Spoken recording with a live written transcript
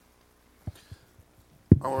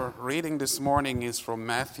Our reading this morning is from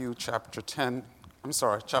Matthew chapter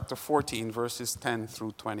 14, verses 10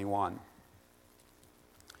 through 21.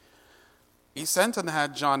 He sent and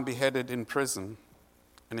had John beheaded in prison,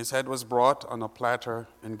 and his head was brought on a platter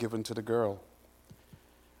and given to the girl.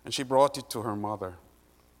 And she brought it to her mother.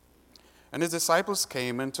 And his disciples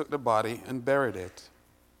came and took the body and buried it,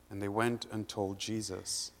 and they went and told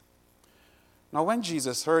Jesus. Now when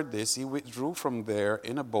Jesus heard this, he withdrew from there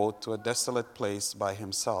in a boat to a desolate place by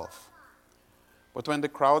himself. But when the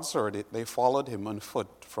crowds heard it, they followed him on foot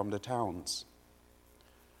from the towns.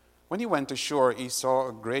 When he went ashore, he saw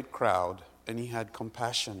a great crowd, and he had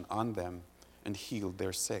compassion on them and healed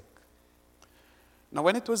their sick. Now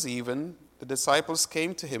when it was even, the disciples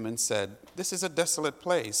came to him and said, "This is a desolate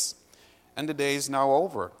place, and the day is now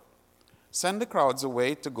over. Send the crowds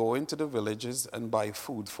away to go into the villages and buy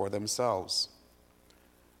food for themselves."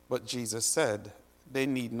 But Jesus said, "They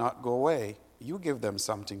need not go away. You give them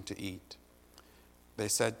something to eat." They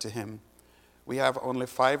said to him, "We have only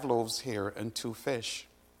 5 loaves here and 2 fish."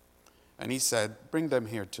 And he said, "Bring them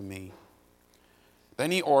here to me."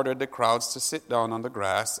 Then he ordered the crowds to sit down on the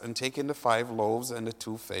grass, and taking the 5 loaves and the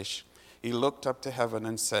 2 fish, he looked up to heaven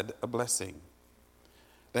and said a blessing.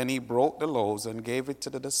 Then he broke the loaves and gave it to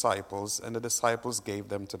the disciples, and the disciples gave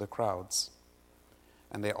them to the crowds.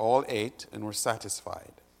 And they all ate and were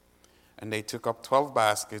satisfied. And they took up 12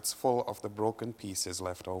 baskets full of the broken pieces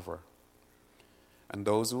left over. And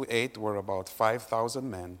those who ate were about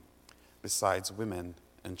 5,000 men, besides women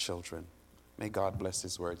and children. May God bless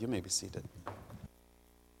his word. You may be seated.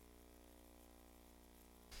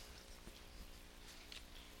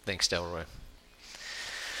 Thanks, Delroy.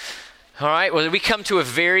 All right, well, we come to a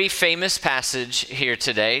very famous passage here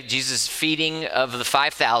today, Jesus' feeding of the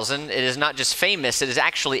 5,000. It is not just famous, it is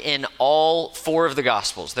actually in all 4 of the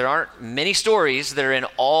Gospels. There aren't many stories that are in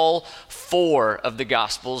all 4 of the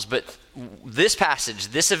Gospels, but this passage,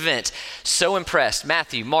 this event, so impressed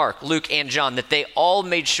Matthew, Mark, Luke, and John that they all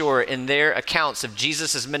made sure in their accounts of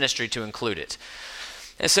Jesus' ministry to include it.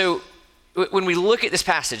 And so when we look at this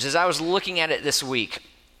passage, as I was looking at it this week,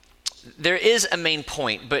 there is a main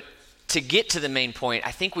point, but to get to the main point,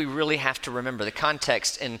 I think we really have to remember the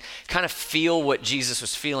context and kind of feel what Jesus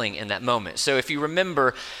was feeling in that moment. So if you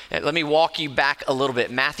remember, let me walk you back a little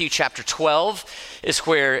bit. Matthew chapter 12 is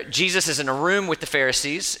where Jesus is in a room with the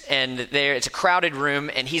Pharisees, and there it's a crowded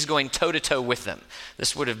room, and he's going toe-to-toe with them.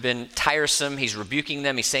 This would have been tiresome. He's rebuking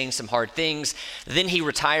them. He's saying some hard things. Then he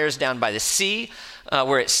retires down by the sea,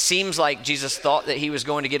 where it seems like Jesus thought that he was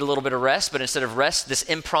going to get a little bit of rest, but instead of rest, this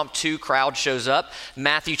impromptu crowd shows up.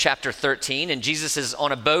 Matthew chapter 13, and Jesus is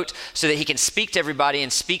on a boat so that he can speak to everybody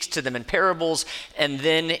and speaks to them in parables, and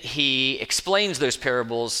then he explains those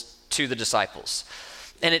parables to the disciples.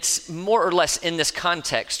 And it's more or less in this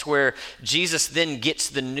context where Jesus then gets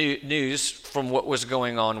the news from what was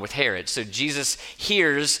going on with Herod. So Jesus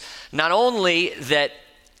hears not only that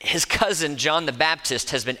his cousin John the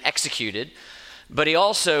Baptist has been executed, but he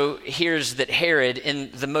also hears that Herod,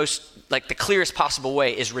 in the most, the clearest possible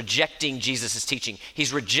way, is rejecting Jesus' teaching.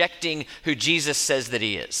 He's rejecting who Jesus says that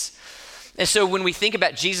he is. And so when we think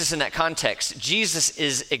about Jesus in that context, Jesus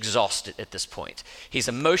is exhausted at this point. He's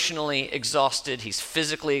emotionally exhausted. He's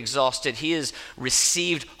physically exhausted. He has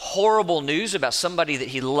received horrible news about somebody that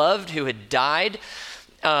he loved who had died.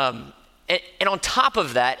 And on top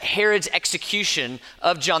of that, Herod's execution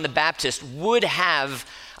of John the Baptist would have...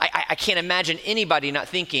 I can't imagine anybody not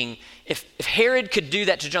thinking, if Herod could do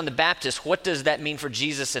that to John the Baptist, what does that mean for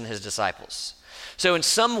Jesus and his disciples? So in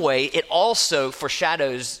some way, it also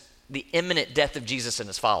foreshadows the imminent death of Jesus and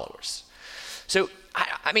his followers. So,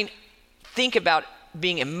 I mean, think about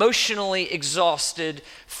being emotionally exhausted,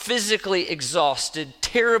 physically exhausted,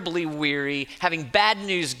 terribly weary, having bad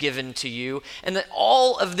news given to you, and that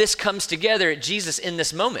all of this comes together at Jesus in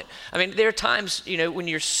this moment. I mean, there are times, when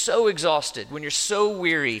you're so exhausted, when you're so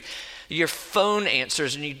weary, your phone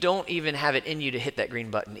answers and you don't even have it in you to hit that green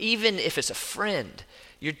button. Even if it's a friend,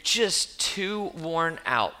 you're just too worn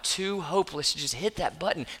out, too hopeless to just hit that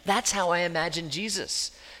button. That's how I imagine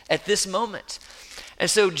Jesus at this moment. And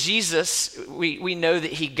so Jesus, we know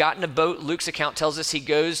that he got in a boat. Luke's account tells us he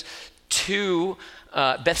goes to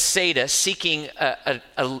Bethsaida seeking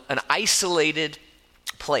an isolated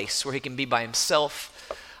place where he can be by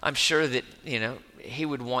himself. I'm sure that, he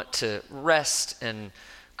would want to rest and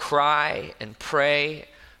cry and pray.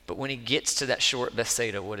 But when he gets to that shore at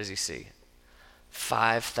Bethsaida, what does he see?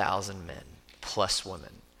 5,000 men plus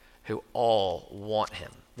women who all want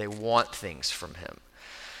him. They want things from him.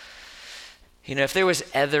 If there was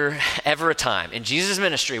ever a time in Jesus'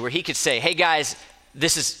 ministry where he could say, "Hey guys,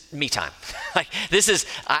 this is me time. Like, this is,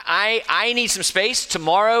 I need some space.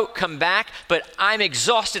 Tomorrow, come back, but I'm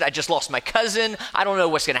exhausted. I just lost my cousin. I don't know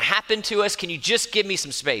what's going to happen to us. Can you just give me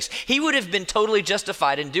some space? He would have been totally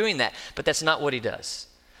justified in doing that, but that's not what he does.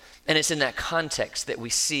 And it's in that context that we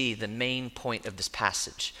see the main point of this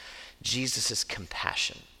passage, Jesus'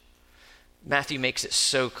 compassion. Matthew makes it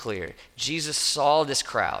so clear. Jesus saw this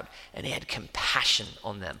crowd and he had compassion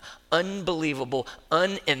on them. Unbelievable,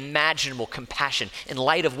 unimaginable compassion in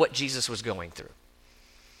light of what Jesus was going through.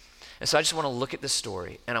 And so I just want to look at this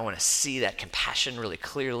story and I want to see that compassion really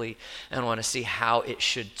clearly, and I want to see how it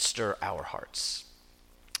should stir our hearts.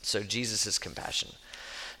 So Jesus' compassion.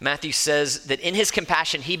 Matthew says that in his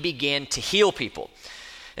compassion, he began to heal people.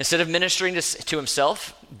 Instead of ministering to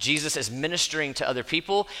himself, Jesus is ministering to other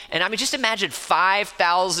people. And I mean, just imagine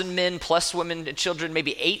 5,000 men plus women and children,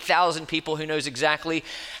 maybe 8,000 people, who knows exactly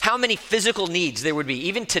how many physical needs there would be,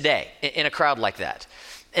 even today, in a crowd like that.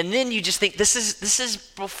 And then you just think, this is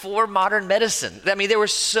before modern medicine. I mean, there were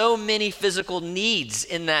so many physical needs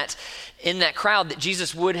in that crowd that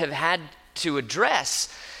Jesus would have had to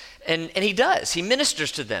address. And he does. He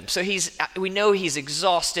ministers to them. So we know he's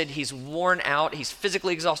exhausted. He's worn out. He's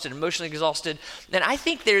physically exhausted, emotionally exhausted. And I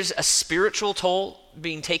think there's a spiritual toll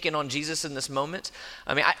being taken on Jesus in this moment.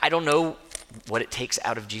 I mean, I don't know what it takes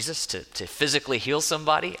out of Jesus to physically heal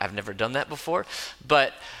somebody. I've never done that before.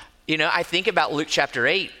 But, I think about Luke chapter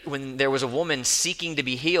 8, when there was a woman seeking to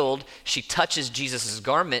be healed. She touches Jesus'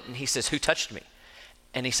 garment, and he says, "Who touched me?"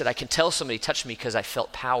 And he said, "I can tell somebody touched me because I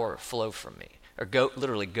felt power flow from me." Or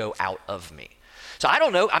literally go out of me. So I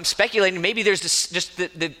don't know. I'm speculating. Maybe there's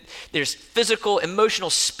there's physical, emotional,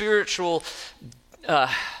 spiritual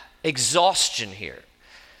exhaustion here.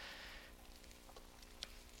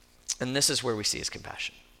 And this is where we see his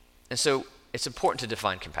compassion. And so it's important to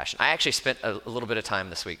define compassion. I actually spent a little bit of time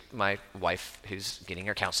this week. My wife, who's getting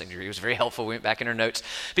her counseling degree, was very helpful. We went back in her notes.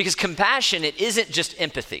 Because compassion, it isn't just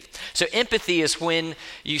empathy. So empathy is when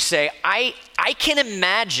you say, I can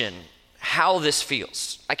imagine how this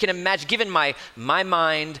feels. I can imagine, given my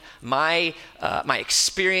mind, my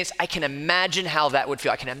experience, I can imagine how that would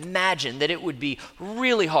feel. I can imagine that it would be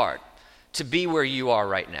really hard to be where you are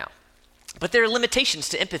right now. But there are limitations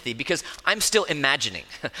to empathy because I'm still imagining.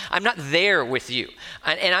 I'm not there with you.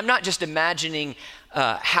 And I'm not just imagining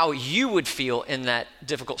how you would feel in that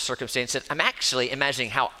difficult circumstance. I'm actually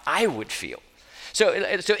imagining how I would feel. So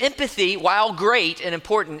empathy, while great and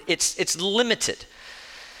important, it's limited.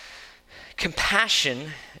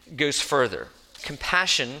 Compassion goes further.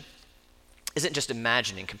 Compassion isn't just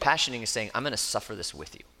imagining. Compassioning is saying, I'm going to suffer this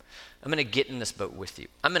with you. I'm going to get in this boat with you.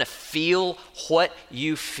 I'm going to feel what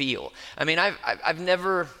you feel. I mean, I've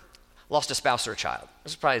never lost a spouse or a child.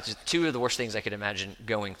 This is probably just two of the worst things I could imagine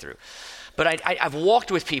going through. But I've walked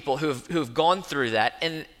with people who have gone through that,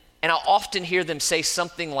 and I'll often hear them say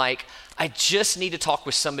something like, I just need to talk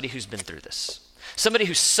with somebody who's been through this. Somebody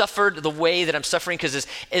who suffered the way that I'm suffering, because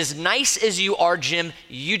as nice as you are, Jim,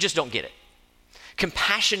 you just don't get it.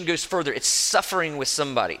 Compassion goes further. It's suffering with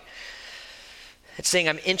somebody. It's saying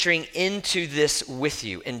I'm entering into this with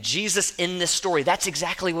you. And Jesus in this story, that's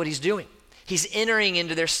exactly what he's doing. He's entering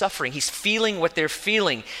into their suffering. He's feeling what they're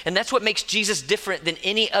feeling. And that's what makes Jesus different than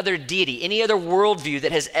any other deity, any other worldview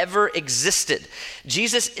that has ever existed.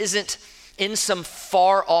 Jesus isn't in some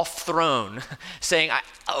far off throne saying,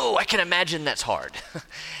 I can imagine that's hard.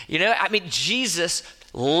 Jesus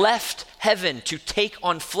left heaven to take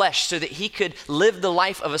on flesh so that he could live the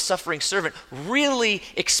life of a suffering servant, really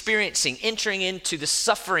experiencing, entering into the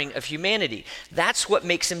suffering of humanity. That's what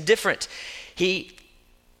makes him different. He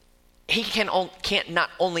can't not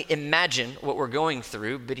only imagine what we're going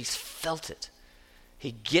through, but he's felt it.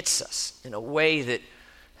 He gets us in a way that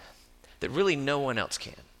really no one else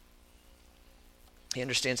can. He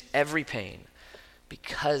understands every pain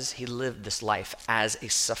because he lived this life as a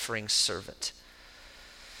suffering servant.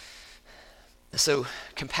 So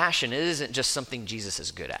compassion isn't just something Jesus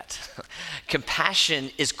is good at. Compassion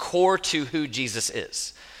is core to who Jesus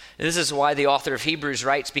is. And this is why the author of Hebrews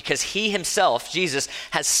writes, because he himself, Jesus,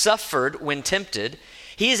 has suffered when tempted.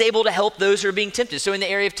 He is able to help those who are being tempted. So in the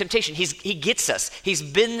area of temptation, he gets us. He's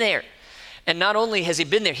been there. And not only has he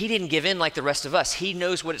been there, he didn't give in like the rest of us. He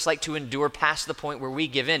knows what it's like to endure past the point where we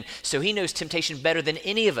give in. So he knows temptation better than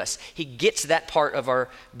any of us. He gets that part of our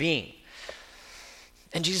being.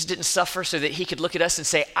 And Jesus didn't suffer so that he could look at us and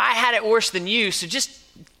say, I had it worse than you, so just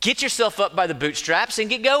get yourself up by the bootstraps and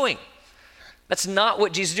get going. That's not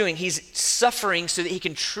what Jesus is doing. He's suffering so that he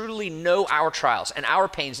can truly know our trials and our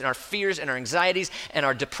pains and our fears and our anxieties and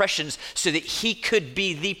our depressions so that he could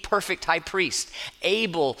be the perfect high priest,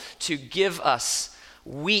 able to give us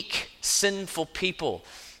weak, sinful people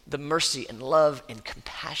the mercy and love and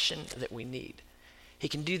compassion that we need. He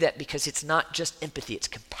can do that because it's not just empathy, it's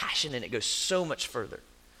compassion, and it goes so much further.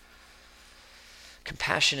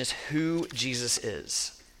 Compassion is who Jesus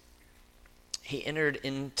is. He entered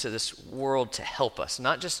into this world to help us,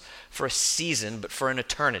 not just for a season, but for an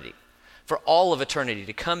eternity, for all of eternity,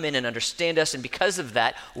 to come in and understand us, and because of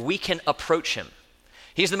that, we can approach him.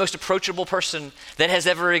 He's the most approachable person that has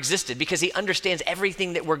ever existed because he understands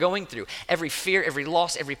everything that we're going through, every fear, every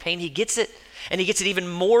loss, every pain. He gets it, and he gets it even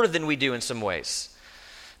more than we do in some ways.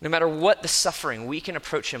 No matter what the suffering, we can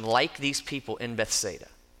approach him like these people in Bethsaida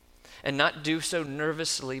and not do so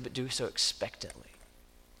nervously, but do so expectantly.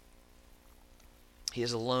 He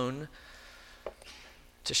is alone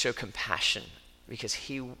to show compassion because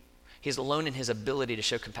he is alone in his ability to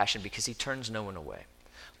show compassion because he turns no one away.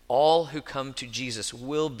 All who come to Jesus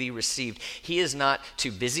will be received. He is not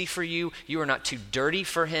too busy for you. You are not too dirty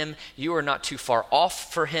for him. You are not too far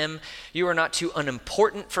off for him. You are not too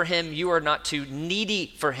unimportant for him. You are not too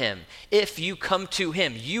needy for him. If you come to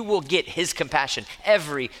him, you will get his compassion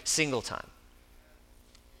every single time.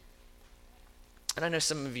 And I know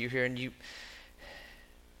some of you here, and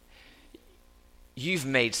you've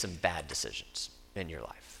made some bad decisions in your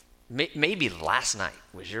life. Maybe last night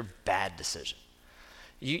was your bad decision.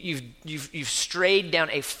 You've strayed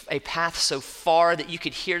down a path so far that you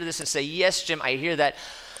could hear this and say, yes, Jim, I hear that,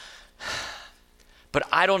 but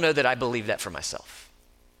I don't know that I believe that for myself.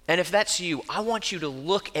 And if that's you, I want you to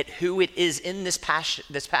look at who it is in this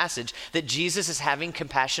passage that Jesus is having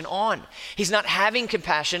compassion on. He's not having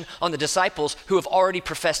compassion on the disciples who have already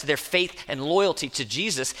professed their faith and loyalty to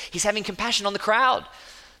Jesus. He's having compassion on the crowd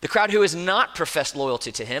who has not professed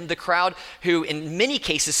loyalty to him, the crowd who in many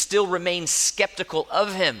cases still remains skeptical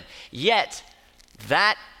of him. Yet,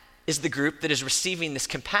 that is the group that is receiving this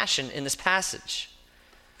compassion in this passage.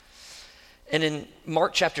 And in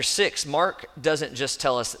Mark chapter 6, Mark doesn't just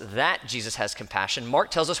tell us that Jesus has compassion. Mark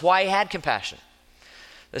tells us why he had compassion.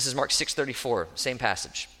 This is Mark 6:34, same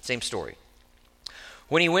passage, same story.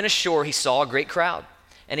 When he went ashore, he saw a great crowd,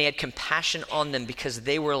 and he had compassion on them because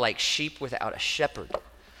they were like sheep without a shepherd.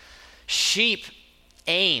 Sheep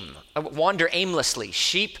wander aimlessly.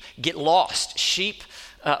 Sheep get lost. Sheep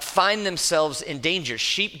find themselves in danger.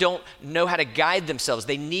 Sheep don't know how to guide themselves.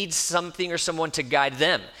 They need something or someone to guide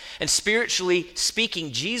them. And spiritually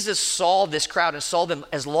speaking, Jesus saw this crowd and saw them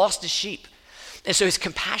as lost as sheep. And so his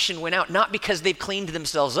compassion went out, not because they've cleaned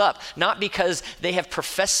themselves up, not because they have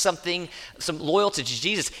professed some loyalty to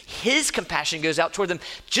Jesus. His compassion goes out toward them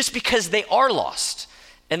just because they are lost.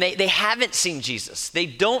 And they haven't seen Jesus. They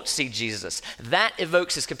don't see Jesus. That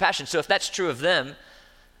evokes his compassion. So if that's true of them,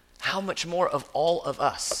 how much more of all of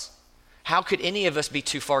us? How could any of us be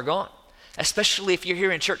too far gone? Especially if you're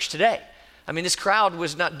here in church today. I mean, this crowd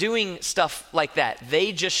was not doing stuff like that.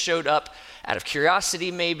 They just showed up out of curiosity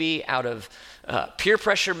maybe, out of peer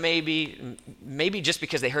pressure maybe just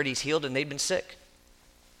because they heard he's healed and they'd been sick.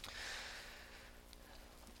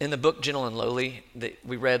 In the book Gentle and Lowly that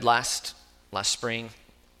we read last spring,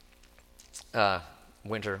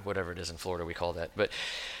 winter, whatever it is in Florida, we call that. But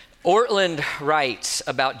Ortland writes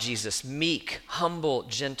about Jesus, meek, humble,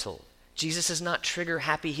 gentle. Jesus is not trigger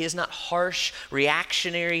happy. He is not harsh,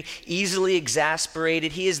 reactionary, easily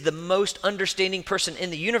exasperated. He is the most understanding person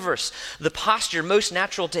in the universe. The posture most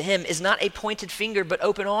natural to him is not a pointed finger, but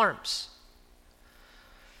open arms.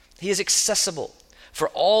 He is accessible for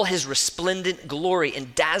all his resplendent glory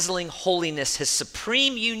and dazzling holiness, his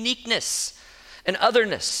supreme uniqueness and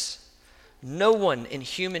otherness. No one in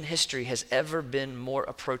human history has ever been more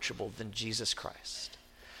approachable than Jesus Christ.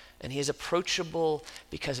 And he is approachable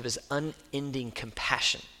because of his unending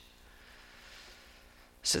compassion.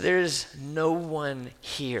 So there is no one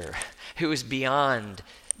here who is beyond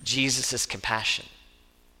Jesus' compassion.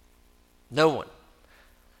 No one.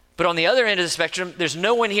 But on the other end of the spectrum, there's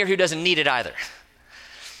no one here who doesn't need it either.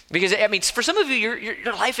 Because, I mean, for some of you,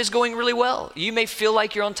 your life is going really well. You may feel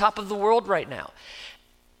like you're on top of the world right now.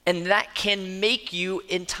 And that can make you,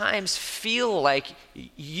 in times, feel like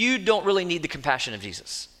you don't really need the compassion of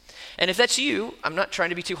Jesus. And if that's you, I'm not trying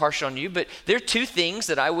to be too harsh on you, but there are two things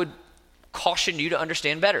that I would caution you to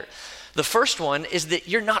understand better. The first one is that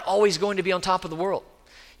you're not always going to be on top of the world.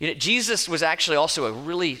 You know, Jesus was actually also a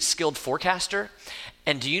really skilled forecaster.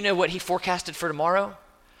 And do you know what he forecasted for tomorrow?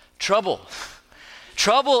 Trouble.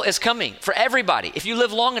 Trouble is coming for everybody. If you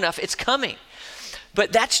live long enough, it's coming.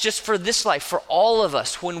 But that's just for this life. For all of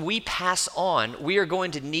us, when we pass on, we are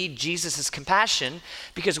going to need Jesus' compassion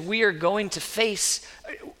because we're going to face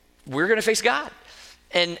God.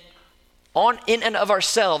 And In and of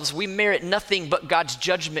ourselves, we merit nothing but God's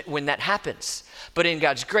judgment when that happens. But in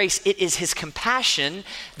God's grace, it is his compassion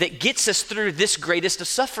that gets us through this greatest of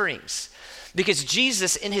sufferings. Because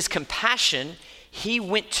Jesus, in his compassion, he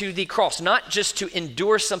went to the cross, not just to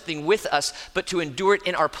endure something with us, but to endure it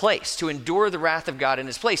in our place, to endure the wrath of God in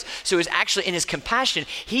his place. So it's actually in his compassion,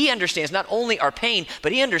 he understands not only our pain,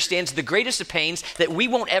 but he understands the greatest of pains that we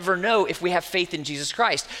won't ever know if we have faith in Jesus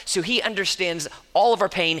Christ. So he understands all of our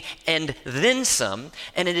pain and then some,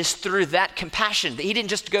 and it is through that compassion that he didn't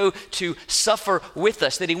just go to suffer with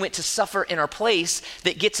us, that he went to suffer in our place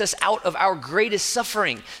that gets us out of our greatest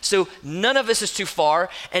suffering. So none of us is too far,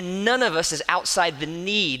 and none of us is outside the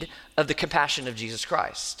need of the compassion of Jesus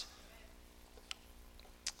Christ.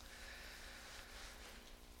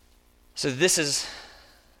 So this is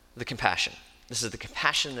the compassion. This is the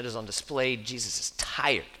compassion that is on display. Jesus is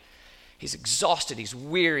tired. He's exhausted. He's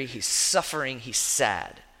weary. He's suffering. He's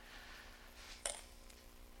sad.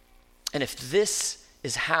 And if this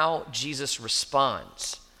is how Jesus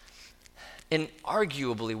responds, in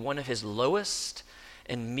arguably one of his lowest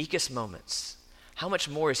and meekest moments, how much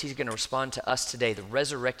more is he going to respond to us today, the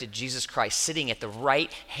resurrected Jesus Christ sitting at the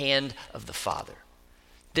right hand of the Father?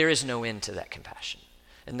 There is no end to that compassion.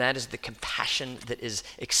 And that is the compassion that is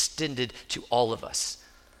extended to all of us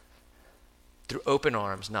through open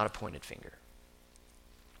arms, not a pointed finger.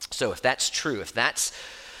 So if that's true, if that's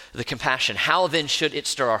the compassion, how then should it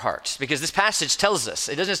stir our hearts? Because this passage tells us,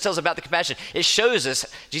 it doesn't just tell us about the compassion, it shows us,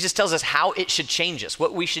 Jesus tells us how it should change us,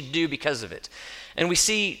 what we should do because of it. And we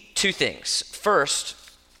see two things. First,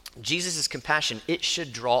 Jesus' compassion, it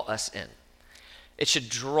should draw us in. It should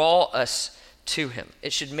draw us to him.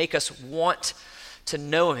 It should make us want to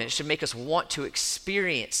know him. It should make us want to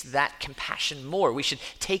experience that compassion more. We should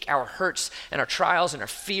take our hurts and our trials and our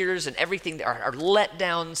fears and everything, our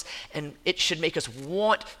letdowns, and it should make us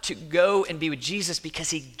want to go and be with Jesus because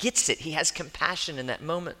he gets it. He has compassion in that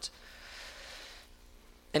moment.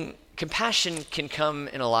 And compassion can come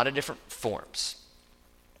in a lot of different forms.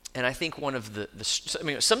 And I think one of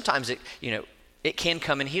sometimes it can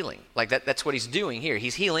come in healing. Like that's what he's doing here.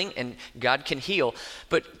 He's healing and God can heal,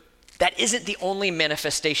 but that isn't the only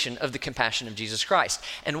manifestation of the compassion of Jesus Christ.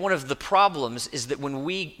 And one of the problems is that when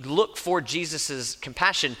we look for Jesus's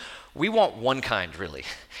compassion, we want one kind, really.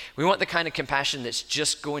 We want the kind of compassion that's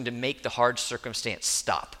just going to make the hard circumstance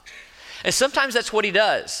stop. And sometimes that's what he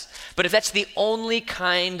does. But if that's the only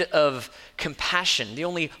kind of compassion, the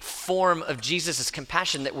only form of Jesus'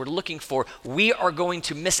 compassion that we're looking for, we are going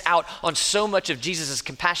to miss out on so much of Jesus'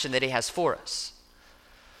 compassion that he has for us.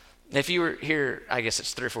 If you were here, I guess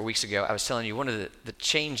it's 3 or 4 weeks ago, I was telling you one of the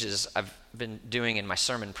changes I've been doing in my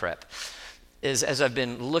sermon prep is as I've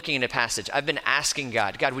been looking at a passage, I've been asking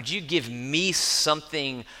God, would you give me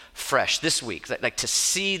something fresh this week? Like to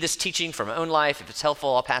see this teaching from my own life. If it's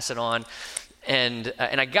helpful, I'll pass it on. And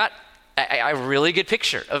I got a really good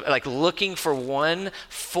picture of like looking for one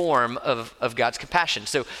form of God's compassion.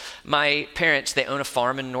 So my parents, they own a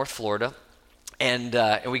farm in North Florida, and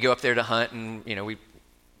we go up there to hunt, and we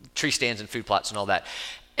tree stands and food plots and all that.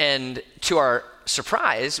 And to our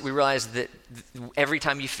surprise, we realized that every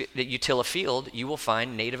time that you till a field, you will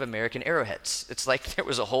find Native American arrowheads. It's like there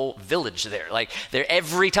was a whole village there. Like there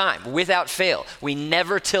every time, without fail. We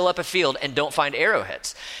never till up a field and don't find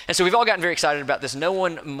arrowheads. And so we've all gotten very excited about this. No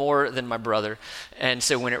one more than my brother. And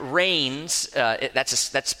so when it rains,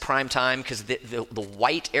 that's prime time because the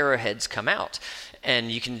white arrowheads come out.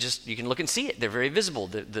 And you can look and see it. They're very visible.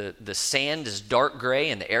 The sand is dark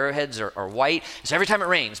gray and the arrowheads are white. So every time it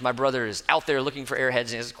rains, my brother is out there looking for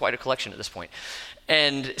arrowheads, and he has quite a collection at this point.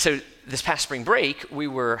 And so this past spring break, we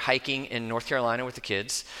were hiking in North Carolina with the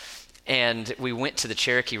kids, and we went to the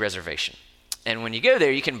Cherokee Reservation. And when you go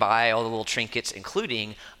there, you can buy all the little trinkets,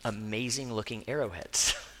 including amazing looking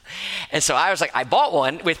arrowheads. And so I was like, I bought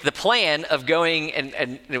one with the plan of going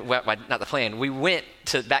not the plan. We went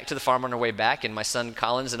back to the farm on our way back, and my son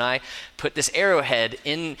Collins and I put this arrowhead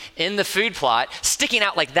in the food plot, sticking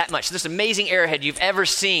out like that much. This amazing arrowhead you've ever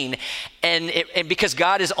seen. And because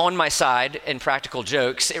God is on my side in practical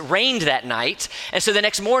jokes, it rained that night. And so the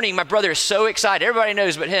next morning, my brother is so excited. Everybody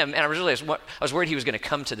knows but him. And I was worried he was going to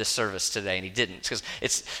come to this service today, and he didn't, because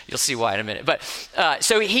you'll see why in a minute. But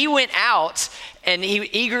so he went out, and he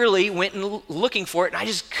eagerly went and looking for it, and I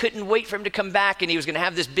just couldn't wait for him to come back, and he was going to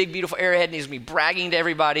have this big, beautiful arrowhead, and he was going to be bragging to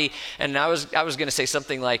everybody, and I was going to say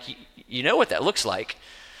something like, you know what that looks like?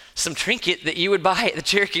 Some trinket that you would buy at the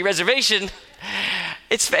Cherokee Reservation.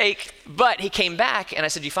 It's fake. But he came back, and I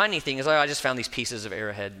said, "You find anything?" He's like, "I just found these pieces of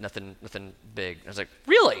arrowhead, nothing big." I was like,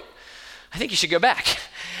 "Really? I think you should go back."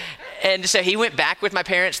 And so he went back with my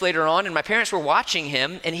parents later on, and my parents were watching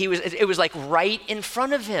him, and it was like right in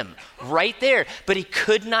front of him, right there. But he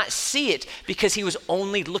could not see it because he was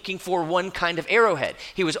only looking for one kind of arrowhead.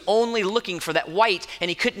 He was only looking for that white, and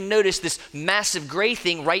he couldn't notice this massive gray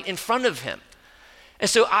thing right in front of him. And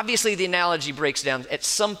so obviously the analogy breaks down at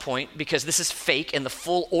some point because this is fake, and the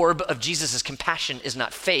full orb of Jesus' compassion is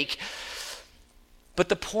not fake. But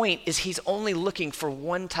the point is he's only looking for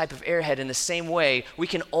one type of arrowhead. In the same way, we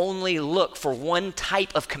can only look for one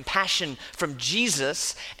type of compassion from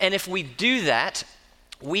Jesus. And if we do that,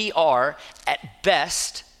 we are at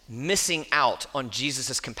best missing out on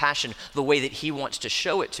Jesus' compassion the way that he wants to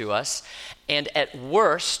show it to us. And at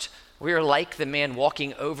worst, we are like the man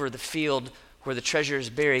walking over the field where the treasure is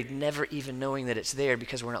buried, never even knowing that it's there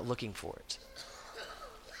because we're not looking for it.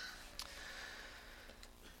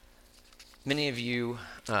 Many of you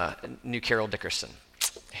knew Carol Dickerson,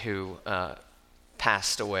 who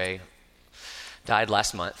passed away, died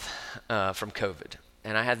last month from COVID.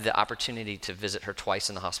 And I had the opportunity to visit her twice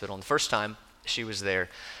in the hospital. And the first time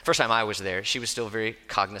I was there, she was still very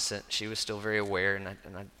cognizant. She was still very aware. And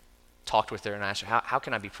I talked with her and I asked her, how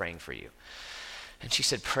can I be praying for you? And she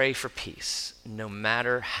said, pray for peace, no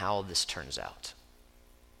matter how this turns out.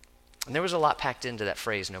 And there was a lot packed into that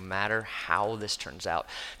phrase, no matter how this turns out.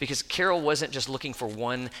 Because Carol wasn't just looking for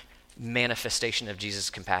one manifestation of Jesus'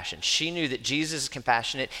 compassion. She knew that Jesus is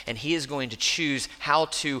compassionate and he is going to choose how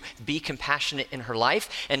to be compassionate in her life.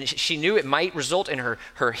 And she knew it might result in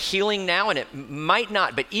her healing now and it might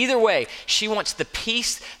not. But either way, she wanted the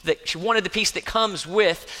peace that comes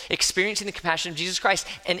with experiencing the compassion of Jesus Christ.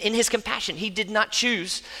 And in his compassion, he did not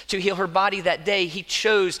choose to heal her body that day. He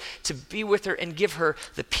chose to be with her and give her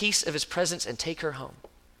the peace of his presence and take her home.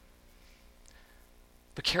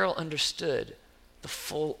 But Carol understood the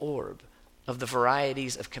full orb of the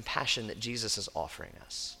varieties of compassion that Jesus is offering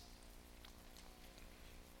us.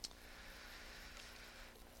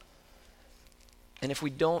 And if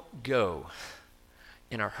we don't go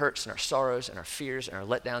in our hurts and our sorrows and our fears and our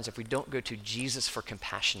letdowns, if we don't go to Jesus for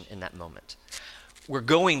compassion in that moment, we're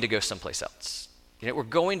going to go someplace else. We're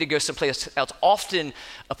going to go someplace else, often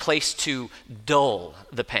a place to dull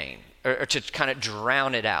the pain or to kind of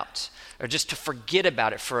drown it out, or just to forget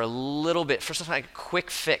about it for a little bit, for something like a quick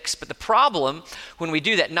fix. But the problem when we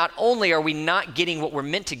do that, not only are we not getting what we're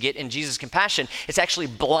meant to get in Jesus' compassion, it's actually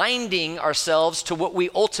blinding ourselves to what we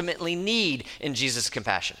ultimately need in Jesus'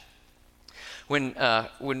 compassion.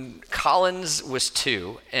 When Collins was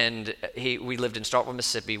 2 and we lived in Starkville,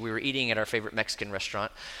 Mississippi, we were eating at our favorite Mexican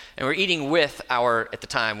restaurant, and we were eating with at the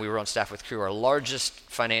time we were on staff with Crew, our largest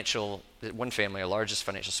financial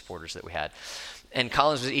supporters that we had. And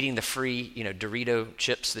Collins was eating the free, Dorito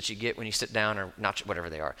chips that you get when you sit down, or nacho, whatever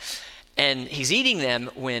they are. And he's eating them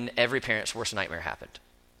when every parent's worst nightmare happened.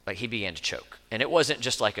 Like he began to choke. And it wasn't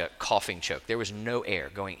just like a coughing choke. There was no air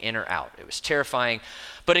going in or out. It was terrifying.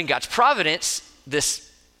 But in God's providence,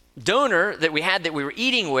 this donor that we were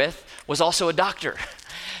eating with was also a doctor.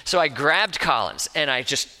 So I grabbed Collins and I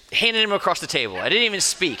just handed him across the table. I didn't even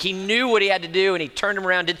speak. He knew what he had to do, and he turned him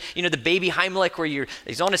around, did the baby Heimlich where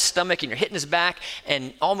he's on his stomach and you're hitting his back,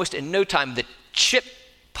 and almost in no time the chips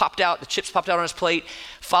popped out on his plate,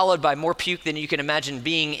 followed by more puke than you can imagine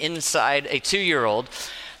being inside a 2-year-old.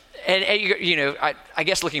 And I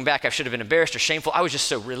guess looking back, I should have been embarrassed or shameful. I was just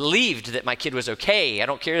so relieved that my kid was okay. I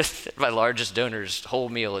don't care that my largest donor's whole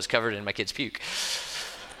meal is covered in my kid's puke.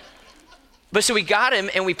 But so we got him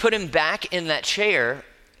and we put him back in that chair,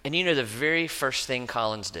 and the very first thing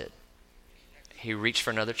Collins did, he reached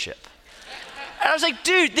for another chip. And I was like,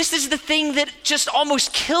 dude, this is the thing that just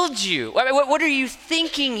almost killed you. I mean, what are you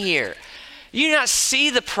thinking here? You do not see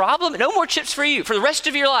the problem? No more chips for you for the rest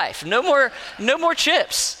of your life. No more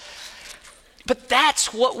chips. But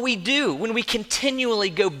that's what we do when we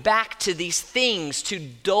continually go back to these things to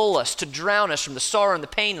dull us, to drown us from the sorrow and the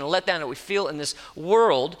pain and the letdown that we feel in this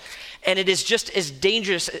world. And it is just as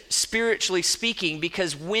dangerous, spiritually speaking,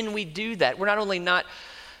 because when we do that, we're not only not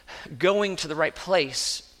going to the right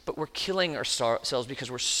place, but we're killing ourselves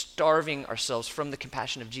because we're starving ourselves from the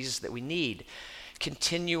compassion of Jesus that we need.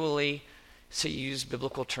 Continually, to use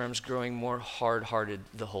biblical terms, growing more hard-hearted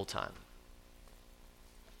the whole time.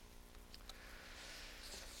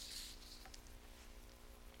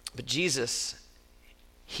 But Jesus,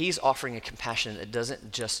 he's offering a compassion that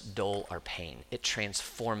doesn't just dull our pain. It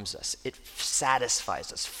transforms us. It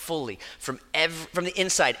satisfies us fully from the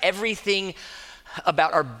inside. Everything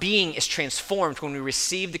about our being is transformed when we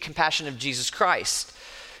receive the compassion of Jesus Christ.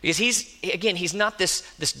 Because he's not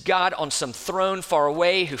this God on some throne far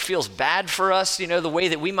away who feels bad for us, the way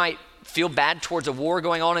that we might feel bad towards a war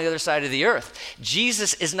going on the other side of the earth.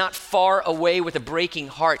 Jesus is not far away with a breaking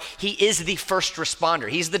heart. He is the first responder.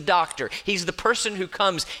 He's the doctor. He's the person who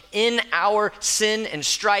comes in our sin and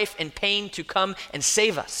strife and pain to come and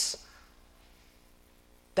save us.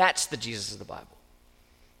 That's the Jesus of the Bible.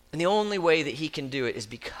 And the only way that he can do it is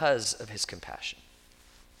because of his compassion.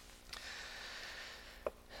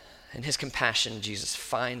 In his compassion, Jesus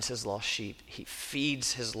finds his lost sheep. He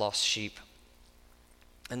feeds his lost sheep.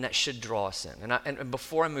 And that should draw us in. And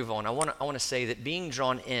before I move on, I want to say that being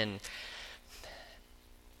drawn in,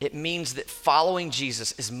 it means that following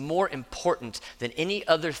Jesus is more important than any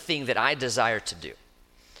other thing that I desire to do.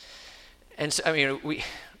 And so,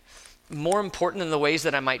 more important than the ways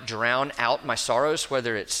that I might drown out my sorrows,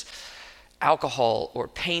 whether it's alcohol or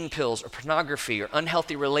pain pills or pornography or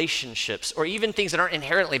unhealthy relationships or even things that aren't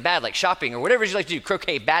inherently bad, like shopping or whatever you like to do,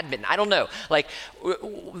 croquet, badminton, I don't know. Like,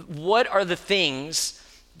 what are the things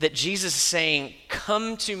that Jesus is saying,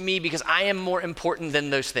 come to me because I am more important than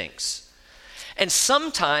those things? And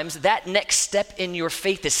sometimes that next step in your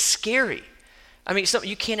faith is scary.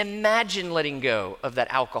 You can't imagine letting go of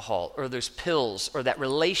that alcohol or those pills or that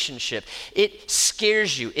relationship. It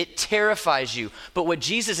scares you. It terrifies you. But what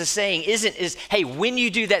Jesus is saying is, hey, when you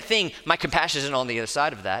do that thing, my compassion isn't on the other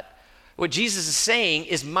side of that. What Jesus is saying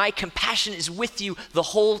is my compassion is with you the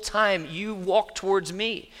whole time you walk towards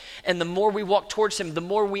me. And the more we walk towards him, the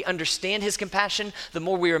more we understand his compassion, the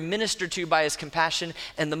more we are ministered to by his compassion,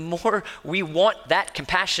 and the more we want that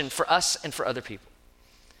compassion for us and for other people.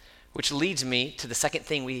 Which leads me to the second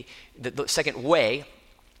thing the second way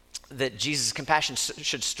that Jesus' compassion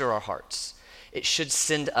should stir our hearts. It should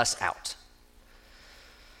send us out.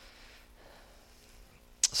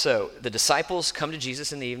 So the disciples come to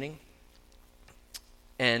Jesus in the evening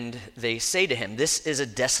and they say to him, "This is a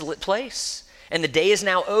desolate place and the day is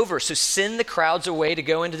now over. So send the crowds away to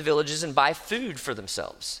go into the villages and buy food for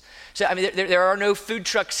themselves." So, there are no food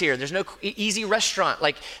trucks here. There's no easy restaurant.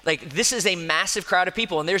 Like this is a massive crowd of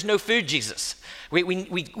people, and there's no food, Jesus.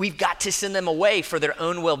 We've got to send them away for their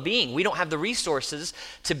own well-being. We don't have the resources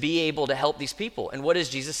to be able to help these people. And what does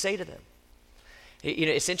Jesus say to them?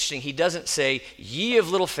 It's interesting. He doesn't say, "Ye of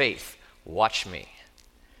little faith, watch me."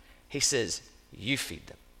 He says, "You feed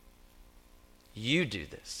them. You do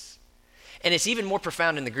this." And it's even more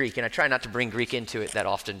profound in the Greek, and I try not to bring Greek into it that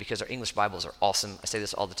often because our English Bibles are awesome. I say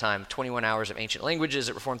this all the time, 21 hours of ancient languages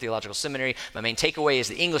at Reformed Theological Seminary. My main takeaway is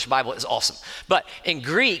the English Bible is awesome. But in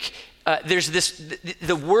Greek, there's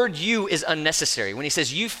the word "you" is unnecessary. When he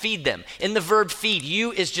says "you feed them," in the verb feed,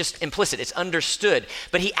 "you" is just implicit, it's understood.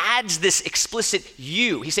 But he adds this explicit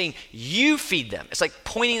 "you." He's saying, "You feed them." It's like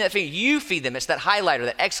pointing that finger, "You feed them." It's that highlighter,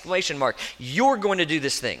 that exclamation mark. You're going to do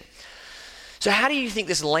this thing. So how do you think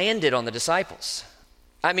this landed on the disciples?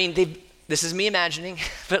 This is me imagining,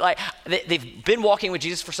 but they've been walking with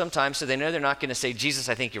Jesus for some time, so they know they're not going to say, "Jesus,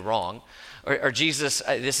 I think you're wrong," or "Jesus,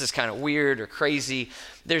 this is kind of weird or crazy."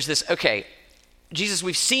 There's this, "Okay, Jesus,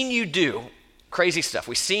 we've seen you do crazy stuff.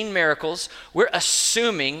 We've seen miracles. We're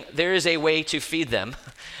assuming there is a way to feed them.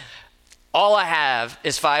 All I have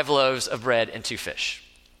is 5 loaves of bread and 2 fish.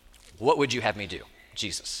 What would you have me do,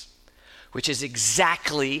 Jesus?" Which is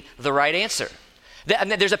exactly the right answer.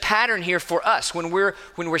 There's a pattern here for us. When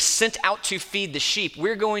we're sent out to feed the sheep,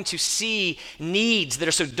 we're going to see needs that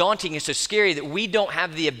are so daunting and so scary that we don't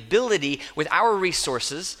have the ability with our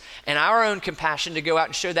resources and our own compassion to go out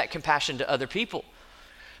and show that compassion to other people.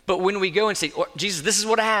 But when we go and say, "Jesus, this is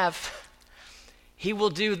what I have," he will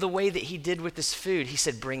do the way that he did with this food. He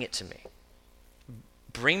said, "Bring it to me.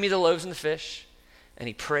 Bring me the loaves and the fish." And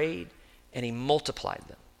he prayed and he multiplied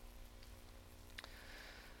them.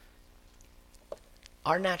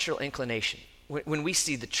 Our natural inclination, when we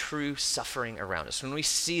see the true suffering around us, when we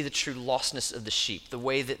see the true lostness of the sheep, the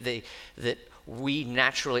way that we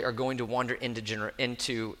naturally are going to wander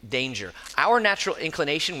into danger, our natural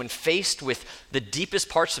inclination when faced with the deepest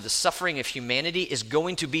parts of the suffering of humanity is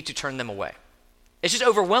going to be to turn them away. It's just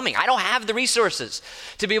overwhelming. I don't have the resources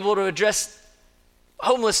to be able to address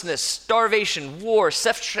homelessness, starvation, war,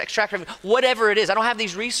 self-extraction, whatever it is. I don't have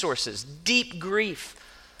these resources, deep grief.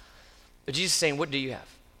 But Jesus is saying, "What do you have?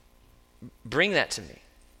 Bring that to me.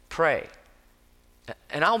 Pray.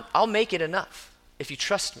 And I'll make it enough if you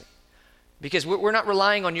trust me." Because we're not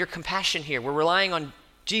relying on your compassion here. We're relying on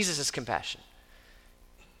Jesus' compassion.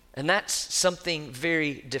 And that's something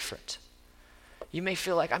very different. You may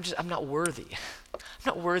feel like, I'm not worthy. I'm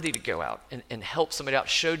not worthy to go out and help somebody out,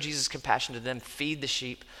 show Jesus' compassion to them, feed the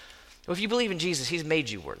sheep. Well, if you believe in Jesus, he's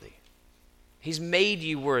made you worthy. He's made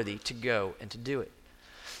you worthy to go and to do it.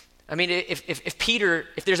 I mean, if Peter,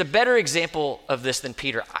 if there's a better example of this than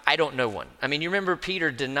Peter, I don't know one. I mean, you remember Peter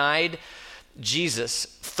denied Jesus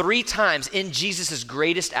 3 times in Jesus'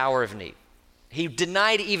 greatest hour of need. He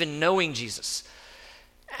denied even knowing Jesus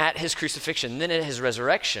at his crucifixion. And then at his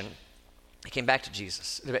resurrection, he came back to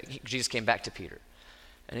Jesus. Jesus came back to Peter.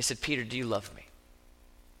 And he said, Peter, do you love me?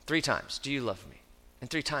 3 times, do you love me? And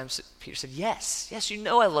 3 times Peter said, yes, you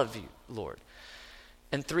know I love you, Lord.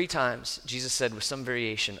 And 3 times Jesus said with some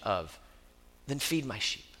variation of, then feed my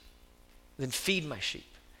sheep. Then feed my sheep.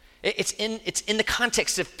 It's in the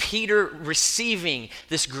context of Peter receiving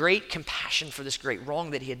this great compassion for this great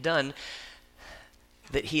wrong that he had done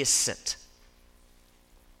that he is sent.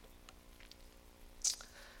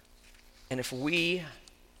 And if we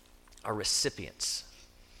are recipients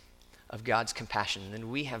of God's compassion,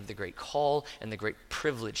 then we have the great call and the great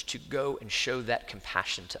privilege to go and show that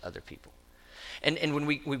compassion to other people. And when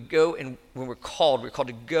we go and when we're called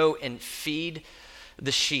to go and feed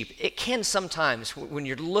the sheep. It can sometimes, when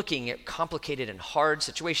you're looking at complicated and hard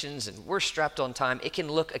situations and we're strapped on time, it can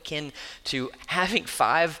look akin to having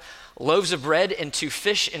 5 loaves of bread and 2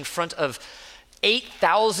 fish in front of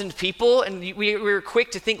 8,000 people. And we were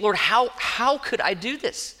quick to think, Lord, how could I do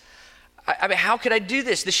this? I mean, how could I do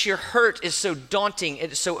this? The sheer hurt is so daunting,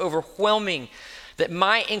 it is so overwhelming that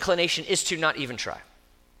my inclination is to not even try.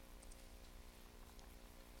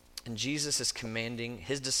 And Jesus is commanding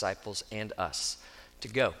his disciples and us to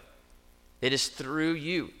go. It is through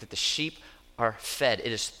you that the sheep are fed.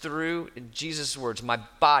 It is through, in Jesus' words, my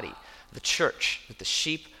body, the church, that the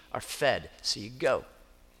sheep are fed. So you go.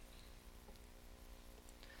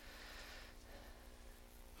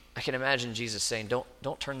 I can imagine Jesus saying,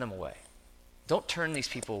 don't turn them away. Don't turn these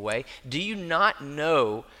people away. Do you not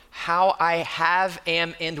know how I have,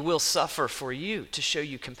 am, and will suffer for you to show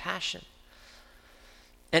you compassion?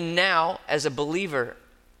 And now, as a believer,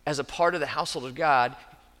 as a part of the household of God,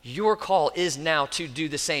 your call is now to do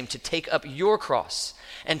the same, to take up your cross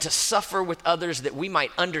and to suffer with others that we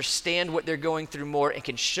might understand what they're going through more and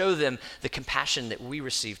can show them the compassion that we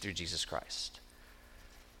receive through Jesus Christ.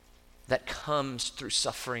 That comes through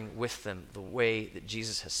suffering with them the way that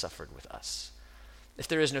Jesus has suffered with us. If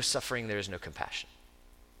there is no suffering, there is no compassion.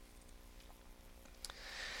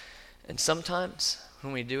 And sometimes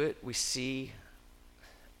when we do it, we see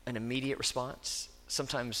an immediate response.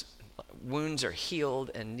 Sometimes wounds are healed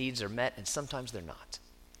and needs are met, and sometimes they're not.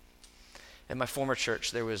 In my former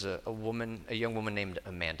church, there was a young woman named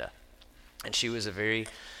Amanda, and she was a very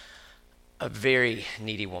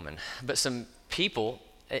needy woman. But some people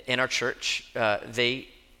in our church, they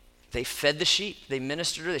fed the sheep, they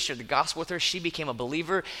ministered her, they shared the gospel with her. She became a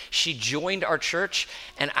believer. She joined our church,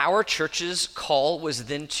 and our church's call was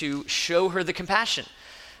then to show her the compassion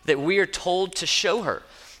that we are told to show her.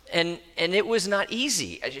 And it was not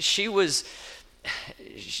easy. She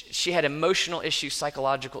had emotional issues,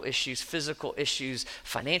 psychological issues, physical issues,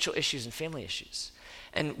 financial issues, and family issues.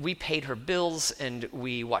 And we paid her bills, and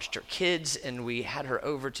we watched her kids, and we had her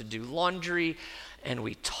over to do laundry, and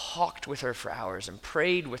we talked with her for hours and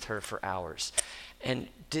prayed with her for hours and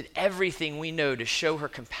did everything we know to show her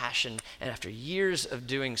compassion. And after years of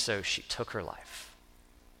doing so, she took her life.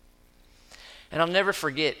 And I'll never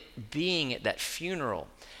forget being at that funeral.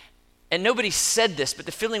 And nobody said this, but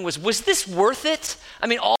the feeling was this worth it? I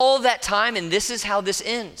mean, all that time, and this is how this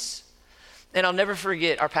ends. And I'll never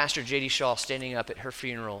forget our pastor, J.D. Shaw, standing up at her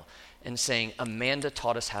funeral and saying, Amanda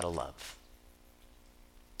taught us how to love.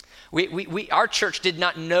 Our church did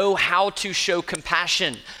not know how to show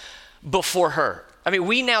compassion before her. I mean,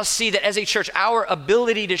 we now see that as a church, our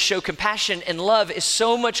ability to show compassion and love is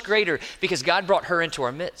so much greater because God brought her into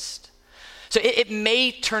our midst. So it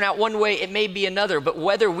may turn out one way, it may be another, but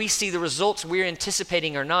whether we see the results we're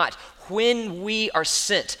anticipating or not, when we are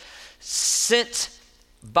sent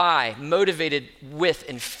by, motivated with,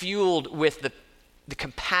 and fueled with the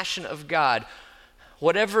compassion of God,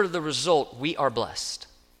 whatever the result, we are blessed.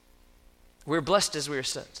 We're blessed as we are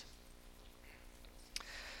sent.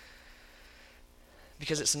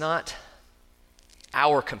 Because it's not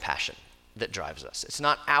our compassion that drives us. It's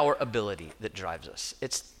not our ability that drives us.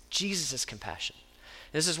 It's Jesus' compassion.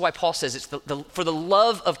 This is why Paul says it's for the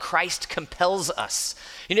love of Christ compels us.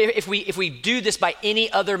 You know, if we do this by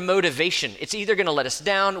any other motivation, it's either going to let us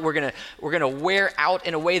down, we're going to wear out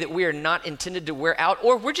in a way that we are not intended to wear out,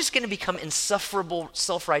 or we're just going to become insufferable,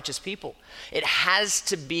 self-righteous people. It has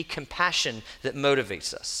to be compassion that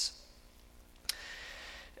motivates us.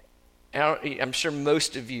 And I'm sure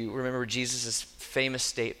most of you remember Jesus' famous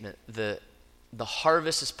statement, the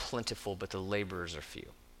harvest is plentiful, but the laborers are few.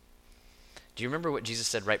 Do you remember what Jesus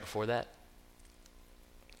said right before that?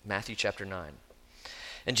 Matthew chapter 9.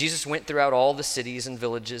 And Jesus went throughout all the cities and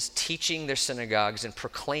villages, teaching their synagogues and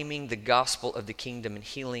proclaiming the gospel of the kingdom and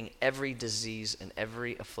healing every disease and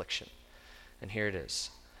every affliction. And here it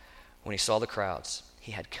is. When he saw the crowds,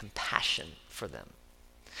 he had compassion for them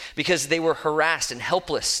because they were harassed and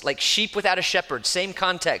helpless, like sheep without a shepherd. Same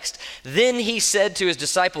context. Then he said to his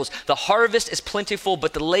disciples, the harvest is plentiful,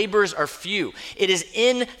 but the laborers are few. It is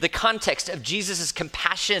in the context of Jesus'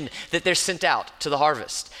 compassion that they're sent out to the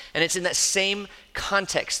harvest. And it's in that same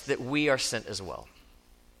context that we are sent as well.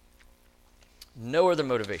 No other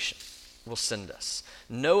motivation will send us.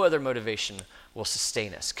 No other motivation will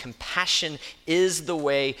sustain us. Compassion is the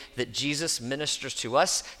way that Jesus ministers to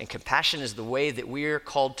us, and compassion is the way that we're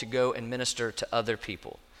called to go and minister to other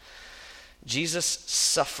people. Jesus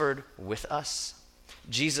suffered with us.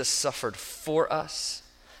 Jesus suffered for us,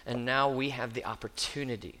 and now we have the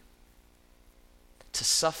opportunity to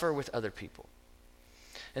suffer with other people.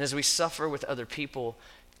 And as we suffer with other people,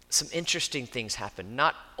 some interesting things happen.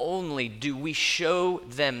 Not only do we show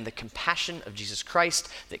them the compassion of Jesus Christ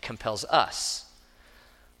that compels us,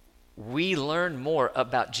 we learn more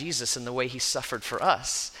about Jesus and the way he suffered for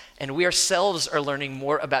us. And we ourselves are learning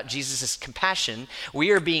more about Jesus' compassion.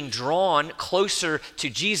 We are being drawn closer to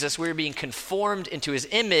Jesus. We are being conformed into his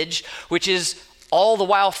image, which is all the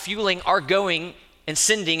while fueling our going and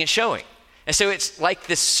sending and showing. And so it's like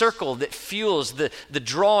this circle that fuels the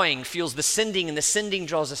drawing, fuels the sending, and the sending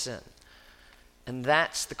draws us in. And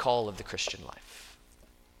that's the call of the Christian life.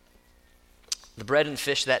 The bread and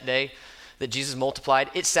fish that day that Jesus multiplied,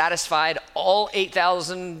 it satisfied all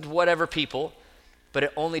 8,000 whatever people, but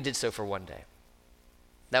it only did so for one day.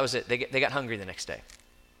 That was it. They got hungry the next day.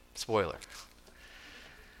 Spoiler.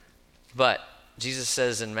 But Jesus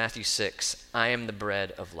says in Matthew 6, I am the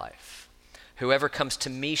bread of life. Whoever comes to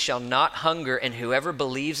me shall not hunger, and whoever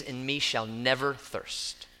believes in me shall never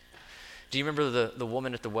thirst. Do you remember the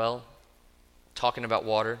woman at the well talking about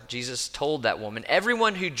water? Jesus told that woman,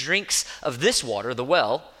 everyone who drinks of this water, the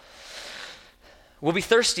well, will be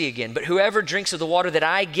thirsty again. But whoever drinks of the water that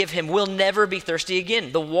I give him will never be thirsty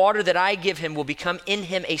again. The water that I give him will become in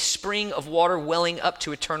him a spring of water welling up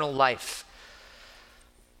to eternal life.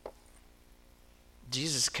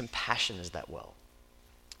 Jesus' compassion is that well.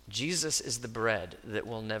 Jesus is the bread that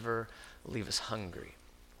will never leave us hungry.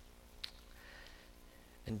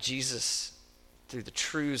 And Jesus, through the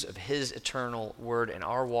truths of his eternal word and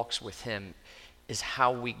our walks with him, is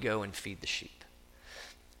how we go and feed the sheep.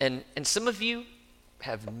 And some of you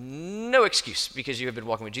have no excuse because you have been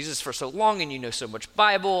walking with Jesus for so long and you know so much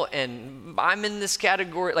Bible, and I'm in this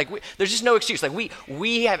category. There's just no excuse.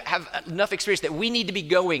 We have enough experience that we need to be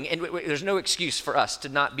going, and there's no excuse for us to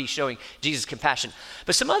not be showing Jesus compassion.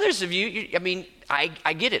 But some others of you,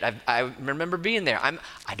 I get it. I remember being there.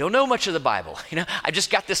 I don't know much of the Bible. I just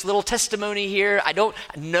got this little testimony here. I don't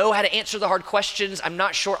know how to answer the hard questions. I'm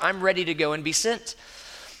not sure I'm ready to go and be sent.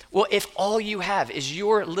 Well, if all you have is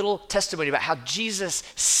your little testimony about how Jesus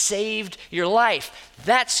saved your life,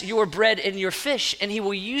 that's your bread and your fish, and he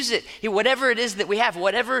will use it. Whatever it is that we have,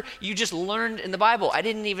 whatever you just learned in the Bible. I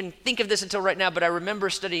didn't even think of this until right now, but I remember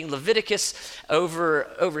studying Leviticus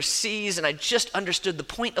overseas, and I just understood the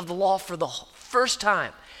point of the law for the first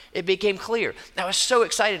time. It became clear. I was so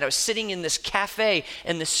excited. I was sitting in this cafe,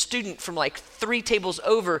 and the student from 3 tables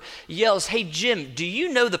over yells, "Hey, Jim, do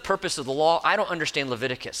you know the purpose of the law? I don't understand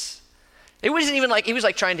Leviticus." It wasn't even he was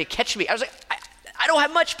trying to catch me. I was like, I don't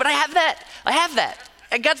have much, but I have that. I have that.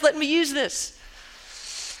 And God's letting me use this.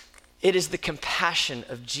 It is the compassion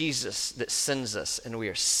of Jesus that sends us, and we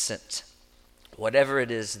are sent. Whatever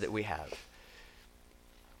it is that we have,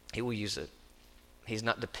 he will use it. He's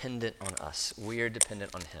not dependent on us. We are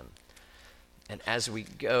dependent on him. And as we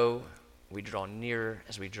go, we draw nearer.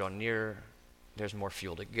 As we draw nearer, there's more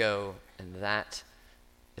fuel to go. And that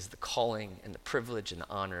is the calling and the privilege and the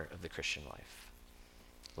honor of the Christian life.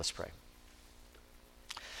 Let's pray.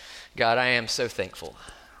 God, I am so thankful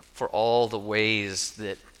for all the ways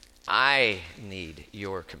that I need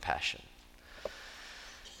your compassion.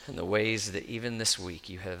 And the ways that even this week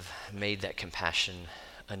you have made that compassion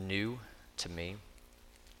anew to me.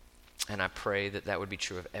 And I pray that that would be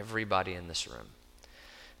true of everybody in this room,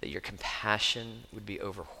 that your compassion would be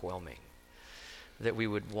overwhelming, that we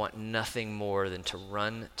would want nothing more than to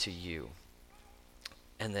run to you,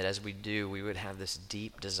 and that as we do, we would have this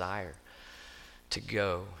deep desire to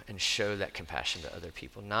go and show that compassion to other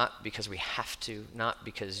people, not because we have to, not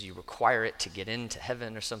because you require it to get into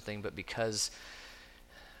heaven or something, but because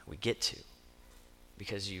we get to,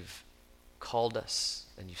 because you've called us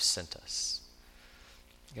and you've sent us.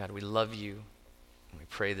 God, we love you, and we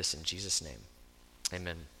pray this in Jesus' name.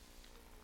 Amen.